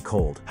seriously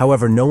cold.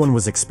 However, no one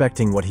was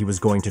expecting what he was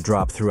going to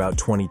drop throughout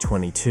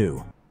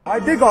 2022. I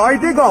digger,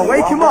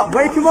 wake him up,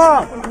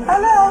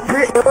 Hello.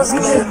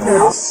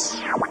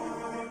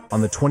 On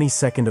the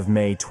 22nd of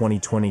May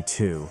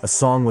 2022, a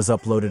song was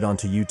uploaded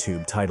onto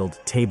YouTube titled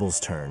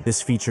Tables Turn.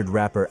 This featured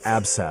rapper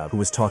Absav, who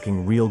was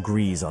talking real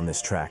grease on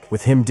this track.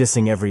 With him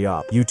dissing every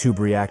op, YouTube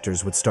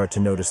reactors would start to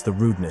notice the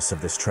rudeness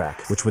of this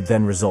track, which would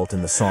then result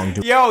in the song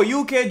Yo,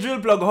 UK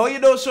Drill Plug, how you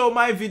don't show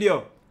my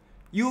video?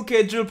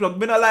 UK Drill Plug,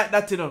 me not like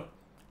that, you know.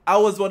 I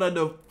was one of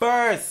the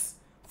first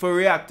for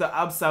react to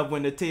Absav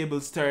when the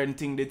tables turn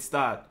thing did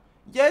start.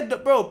 Yeah,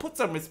 bro, put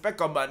some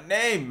respect on my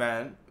name,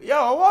 man. Yo,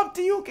 I want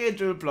the UK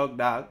Drill Plug,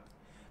 dog.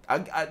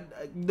 I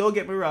don't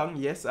get me wrong,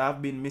 yes,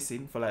 I've been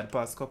missing for like the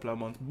past couple of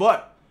months,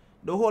 but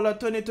the whole of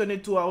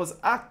 2022 I was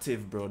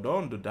active, bro.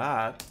 Don't do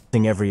that.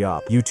 Every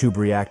op, YouTube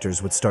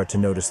reactors would start to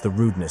notice the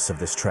rudeness of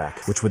this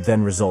track, which would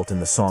then result in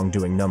the song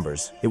doing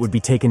numbers. It would be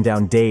taken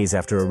down days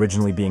after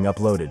originally being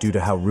uploaded due to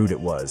how rude it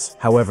was.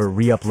 However,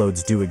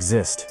 re-uploads do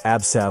exist.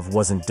 Absav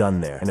wasn't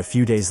done there, and a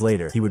few days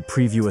later, he would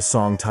preview a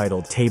song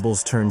titled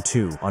Tables Turn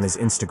 2 on his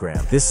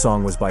Instagram. This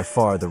song was by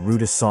far the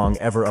rudest song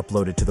ever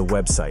uploaded to the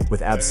website,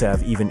 with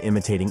Absav even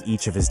imitating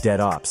each of his dead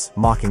ops,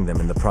 mocking them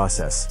in the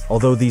process.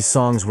 Although these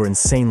songs were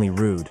insanely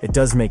rude, it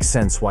does make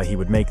sense why he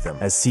would make them,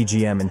 as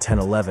CGM and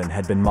 1011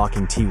 had been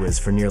mocking T-Wiz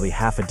for nearly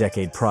half a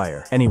decade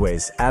prior.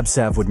 Anyways,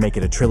 Absav would make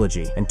it a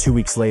trilogy, and 2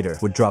 weeks later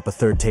would drop a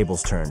third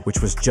Tables Turn,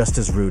 which was just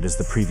as rude as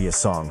the previous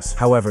songs.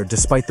 However,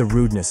 despite the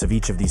rudeness of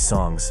each of these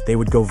songs, they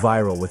would go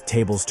viral, with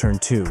Tables Turn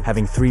 2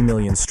 having 3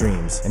 million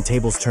streams, and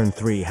Tables Turn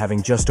 3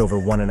 having just over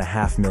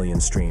 1.5 million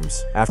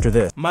streams. After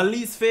this, my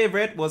least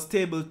favorite was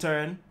Table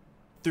Turn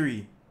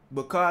 3,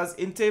 because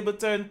in Table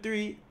Turn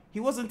 3, he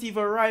wasn't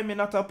even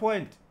rhyming at a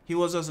point. He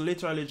was just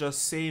literally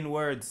just saying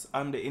words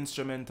on the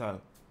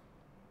instrumental.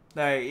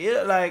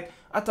 Like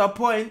at a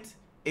point,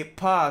 it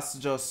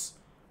passed just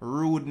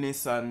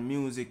rudeness and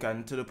music,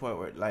 and to the point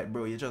where, like,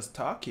 bro, you're just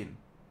talking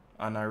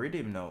on a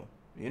rhythm now.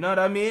 You know what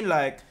I mean?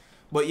 Like,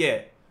 but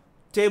yeah,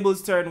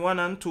 Tables Turn 1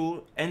 and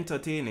 2,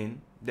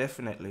 entertaining,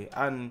 definitely,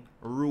 and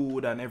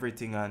rude and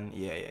everything, and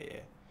yeah.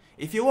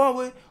 If you want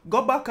to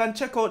go back and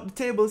check out the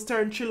Tables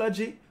Turn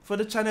trilogy for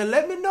the channel,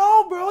 let me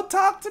know, bro.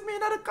 Talk to me in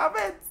the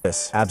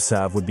comments.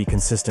 Absav would be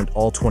consistent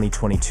all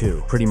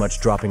 2022, pretty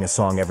much dropping a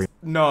song every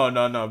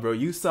No, bro.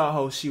 You saw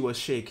how she was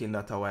shaking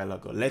that a while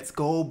ago. Let's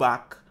go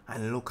back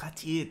and look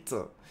at it.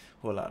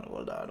 Hold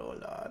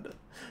on.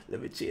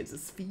 Let me change the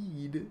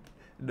speed.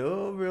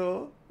 No,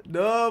 bro.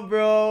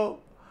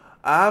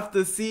 I have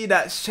to see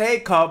that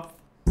shake up.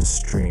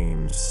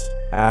 Streams.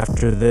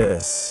 After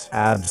this,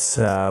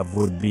 Absav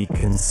would be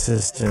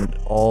consistent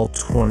all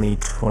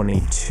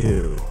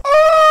 2022.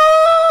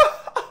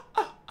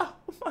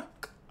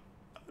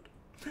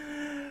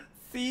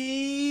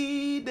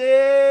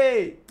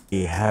 C-Day.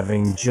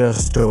 Having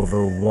just over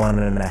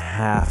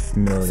 1.5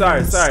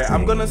 million. Sorry.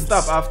 I'm gonna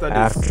stop after this.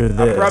 After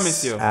this, I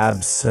promise you.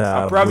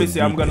 Absav I promise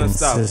you, would I'm gonna be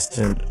stop.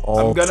 consistent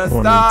all I'm gonna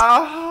 20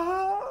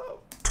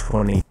 stop.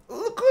 20.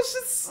 Look how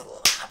she's slapping.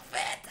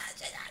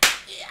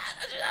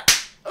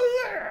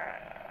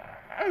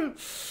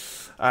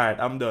 Alright,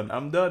 I'm done.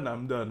 I'm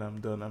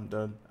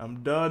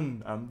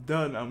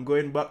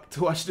going back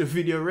to watch the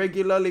video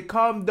regularly.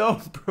 Calm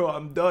down, bro.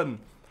 I'm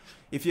done.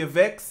 If you're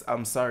vexed,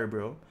 I'm sorry,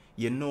 bro.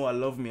 You know I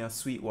love me a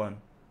sweet one.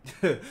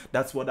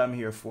 That's what I'm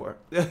here for.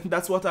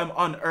 That's what I'm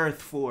on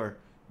earth for.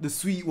 The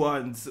sweet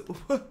ones.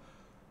 What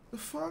the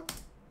fuck?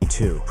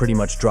 Pretty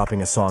much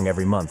dropping a song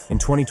every month. In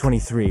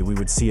 2023, we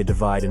would see a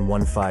divide in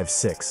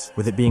 156,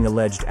 with it being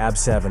alleged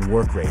Absav and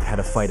Workrate had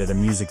a fight at a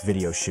music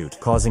video shoot,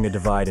 causing a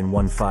divide in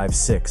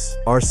 156.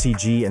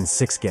 RCG and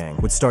 6 Gang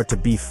would start to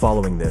beef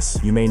following this.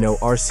 You may know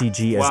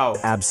RCG as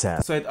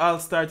Absav. So it all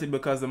started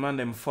because the man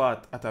them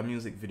fought at a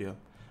music video.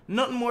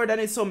 Nothing more than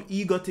it's some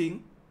ego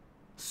thing.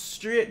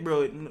 Straight,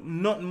 bro.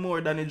 Nothing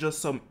more than it's just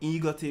some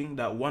ego thing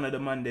that one of the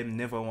man them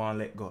never want to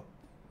let go.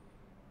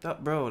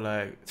 That, bro,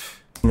 like...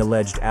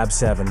 alleged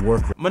Absav and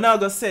Workrate.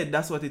 Managa said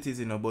that's what it is,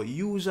 you know, but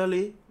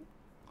usually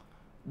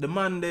the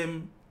man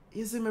them,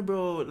 you see me,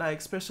 bro, like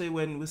especially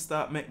when we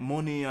start make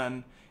money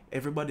and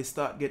everybody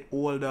start get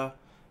older,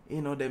 you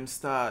know, them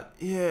start,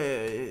 bro,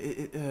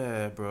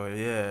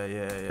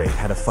 yeah.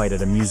 Had a fight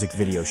at a music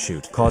video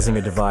shoot, causing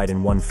a divide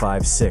in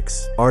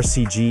 156.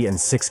 RCG and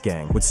 6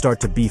 Gang would start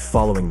to beef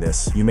following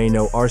this. You may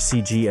know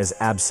RCG as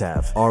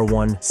Absav,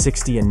 R1,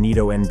 60 and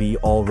Nito NB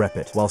all rep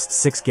it, whilst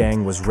 6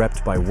 Gang was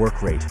repped by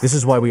Workrate. This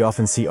is why we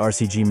often see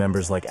RCG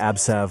members like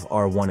Absav,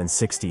 R1 and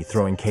 60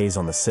 throwing Ks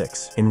on the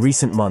 6. In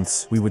recent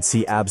months, we would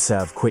see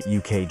Absav quit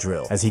UK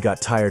drill, as he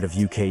got tired of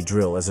UK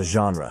drill as a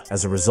genre.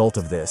 As a result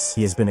of this,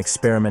 he has been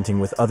experimenting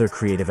with other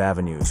creative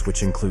avenues,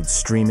 which include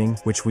streaming,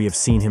 which we have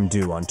seen him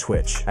do on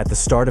Twitch. At the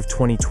start of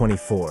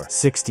 2024,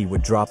 60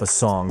 would drop a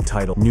song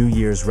titled New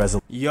Year's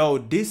Resolution. Yo,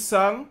 this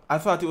song, I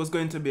thought it was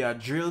going to be a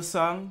drill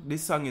song.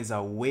 This song is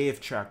a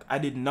wave track. I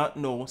did not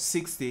know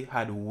 60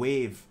 had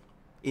wave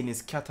in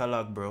his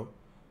catalog, bro.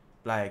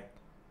 Like,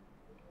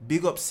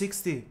 big up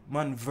 60,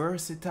 man,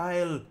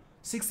 versatile.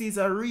 60 is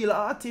a real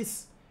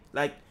artist.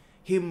 Like,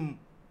 him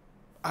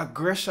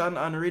aggression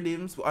and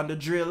rhythms on the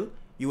drill,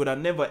 you would have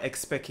never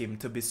expect him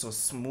to be so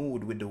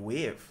smooth with the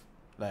wave.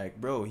 Like,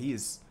 bro,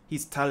 he's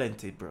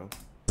talented, bro.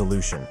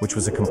 Which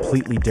was a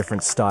completely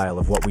different style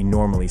of what we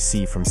normally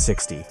see from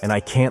 60. And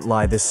I can't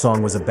lie, this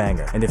song was a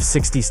banger. And if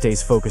 60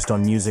 stays focused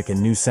on music and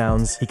new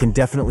sounds, he can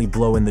definitely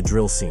blow in the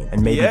drill scene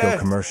and maybe go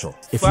commercial.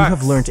 If you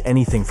have learned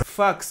anything from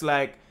facts,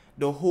 like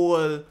the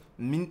whole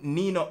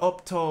Nino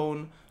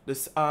Uptown,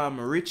 this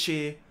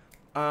Richie,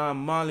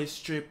 Marley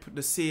Strip,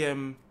 the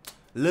same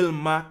Lil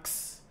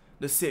Max,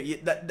 the same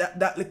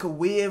that like a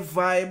wave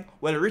vibe.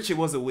 Well, Richie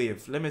was a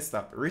wave. Let me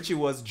stop. Richie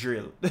was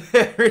drill.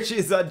 Richie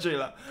is a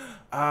driller.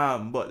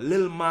 But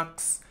Lil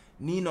Max,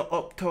 Nino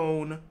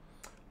Uptown,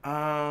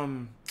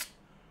 man,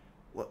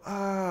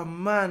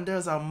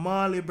 there's a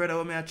Marley brother.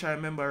 What may I try to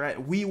remember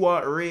right? We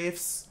Want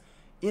Raves,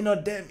 you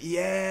know them,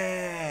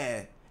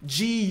 yeah.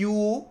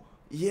 GU,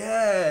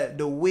 yeah,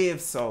 the wave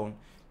sound,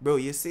 bro.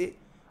 You see,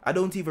 I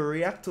don't even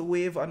react to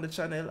wave on the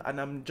channel, and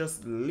I'm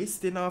just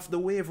listing off the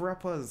wave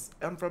rappers.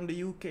 I'm from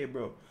the UK,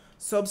 bro.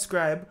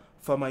 Subscribe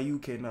for my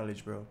UK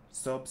knowledge, bro.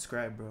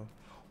 Subscribe, bro.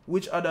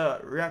 Which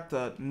other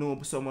reactor know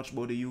so much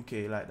about the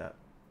UK like that?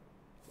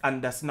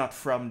 And that's not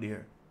from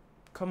there.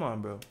 Come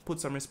on, bro.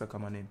 Put some respect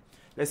on my name.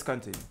 Let's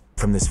continue.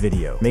 From this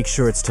video, make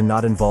sure it's to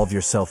not involve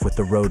yourself with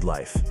the road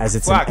life, as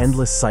it's an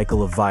endless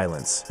cycle of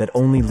violence that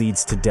only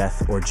leads to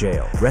death or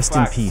jail. Rest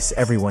in peace,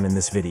 everyone in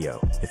this video.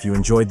 If you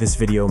enjoyed this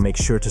video, make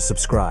sure to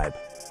subscribe.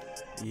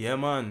 Yeah,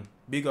 man.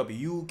 Big up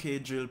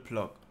UK drill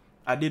plug.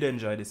 I did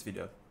enjoy this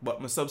video, but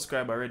I'm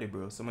subscribed already,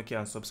 bro, so I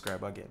can't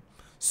subscribe again.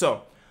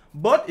 So,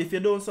 but if you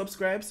don't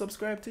subscribe,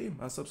 subscribe to him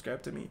and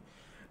subscribe to me.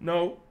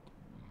 Now,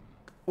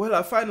 well,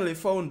 I finally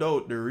found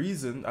out the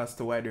reason as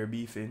to why they're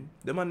beefing.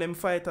 Them and them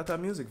fight at a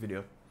music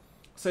video.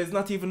 So it's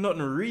not even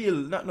nothing real,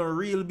 not no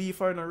real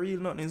beef or no real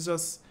nothing. It's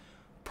just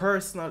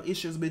personal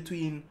issues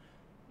between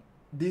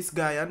this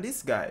guy and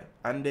this guy.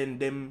 And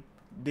then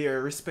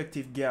their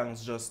respective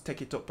gangs just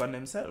take it up on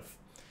themselves.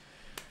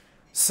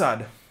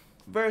 Sad.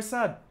 Very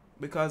sad.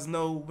 Because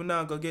now we're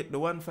not going to get the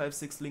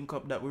 156 link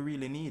up that we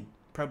really need.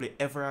 Probably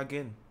ever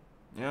again.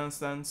 You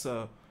understand?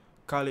 So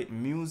call it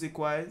music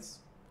wise,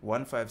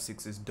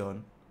 156 is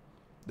done.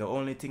 The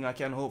only thing I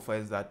can hope for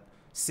is that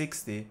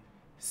 60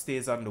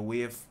 stays on the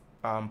wave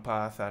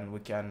path, and we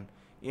can,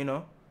 you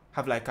know,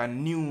 have like a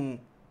new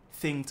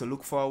thing to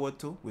look forward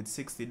to with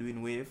 60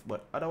 doing wave.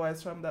 But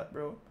otherwise from that,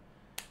 bro,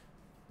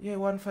 yeah,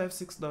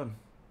 156 done.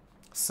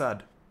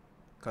 Sad.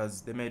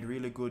 Because they made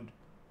really good.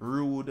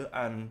 Rude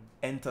and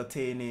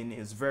entertaining.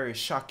 Is very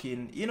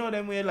shocking. You know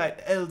them way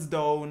like L's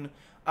down,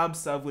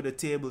 Absav with the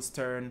tables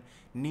turn,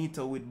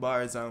 Nito with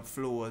bars and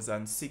flows,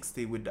 and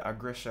 60 with the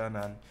aggression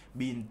and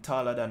being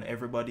taller than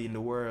everybody in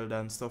the world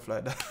and stuff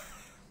like that.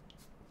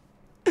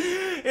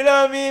 You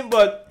know what I mean?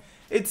 But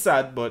it's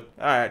sad, but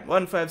alright,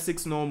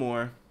 156 no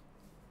more.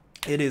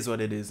 It is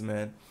what it is,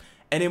 man.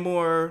 Any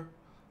more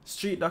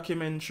street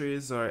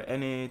documentaries or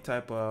any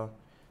type of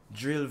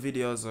drill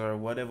videos or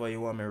whatever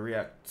you want me to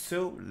react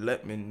to,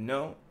 let me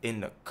know in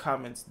the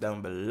comments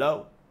down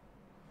below.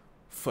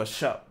 For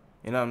sure.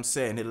 You know what I'm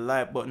saying? Hit the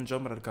like button,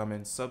 jump in the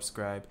comments,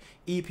 subscribe.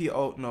 EP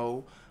out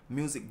now,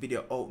 music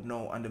video out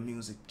now on the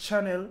music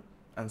channel,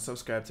 and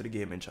subscribe to the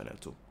gaming channel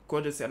too.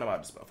 Kogency, and I'm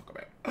out this motherfucker,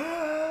 man.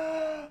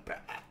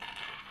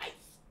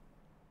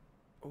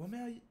 Oh, may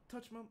I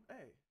touch my...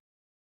 Hey.